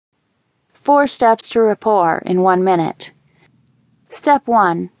4 steps to rapport in 1 minute. Step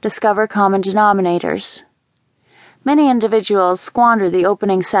 1. Discover common denominators. Many individuals squander the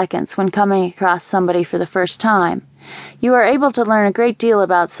opening seconds when coming across somebody for the first time. You are able to learn a great deal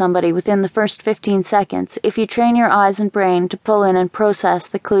about somebody within the first 15 seconds if you train your eyes and brain to pull in and process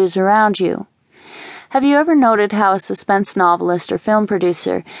the clues around you. Have you ever noted how a suspense novelist or film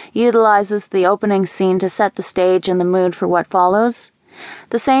producer utilizes the opening scene to set the stage and the mood for what follows?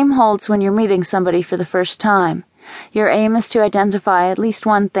 The same holds when you're meeting somebody for the first time. Your aim is to identify at least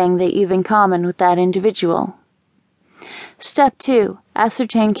one thing that you've in common with that individual. Step 2.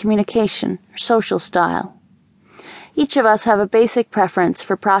 Ascertain communication or social style. Each of us have a basic preference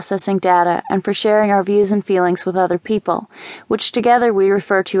for processing data and for sharing our views and feelings with other people, which together we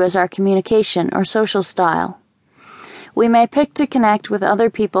refer to as our communication or social style. We may pick to connect with other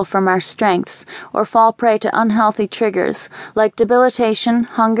people from our strengths or fall prey to unhealthy triggers like debilitation,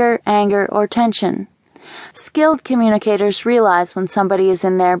 hunger, anger, or tension. Skilled communicators realize when somebody is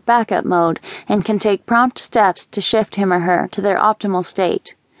in their backup mode and can take prompt steps to shift him or her to their optimal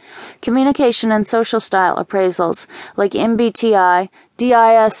state. Communication and social style appraisals like MBTI,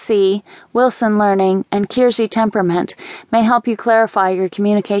 DISC, Wilson Learning, and Keirsey Temperament may help you clarify your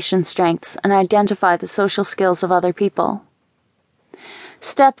communication strengths and identify the social skills of other people.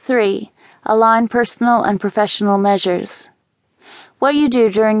 Step 3. Align personal and professional measures. What you do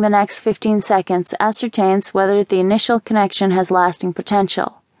during the next 15 seconds ascertains whether the initial connection has lasting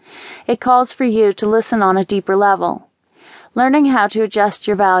potential. It calls for you to listen on a deeper level. Learning how to adjust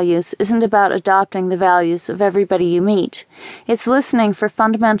your values isn't about adopting the values of everybody you meet. It's listening for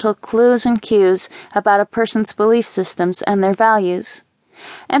fundamental clues and cues about a person's belief systems and their values.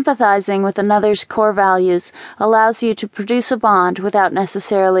 Empathizing with another's core values allows you to produce a bond without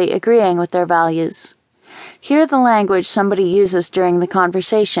necessarily agreeing with their values. Hear the language somebody uses during the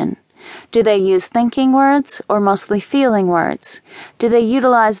conversation. Do they use thinking words or mostly feeling words? Do they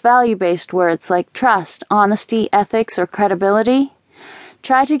utilize value-based words like trust, honesty, ethics, or credibility?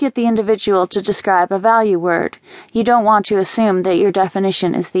 Try to get the individual to describe a value word. You don't want to assume that your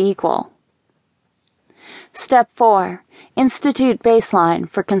definition is the equal. Step 4. Institute baseline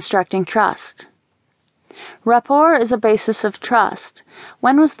for constructing trust. Rapport is a basis of trust.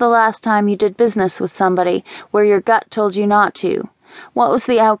 When was the last time you did business with somebody where your gut told you not to? What was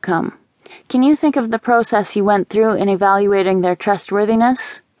the outcome? Can you think of the process you went through in evaluating their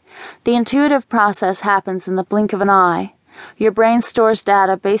trustworthiness? The intuitive process happens in the blink of an eye. Your brain stores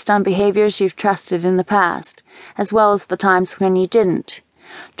data based on behaviors you've trusted in the past, as well as the times when you didn't.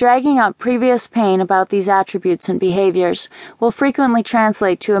 Dragging up previous pain about these attributes and behaviors will frequently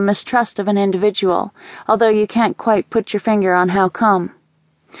translate to a mistrust of an individual, although you can't quite put your finger on how come.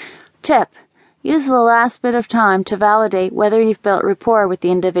 Tip: use the last bit of time to validate whether you've built rapport with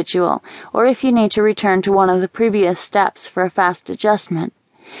the individual or if you need to return to one of the previous steps for a fast adjustment.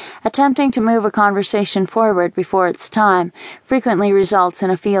 Attempting to move a conversation forward before it's time frequently results in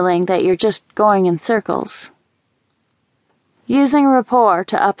a feeling that you're just going in circles. Using rapport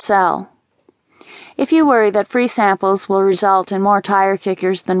to upsell. If you worry that free samples will result in more tire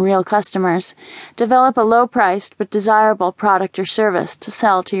kickers than real customers, develop a low-priced but desirable product or service to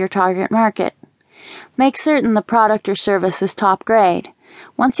sell to your target market. Make certain the product or service is top grade.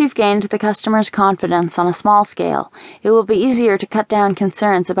 Once you've gained the customer's confidence on a small scale, it will be easier to cut down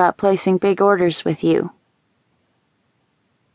concerns about placing big orders with you.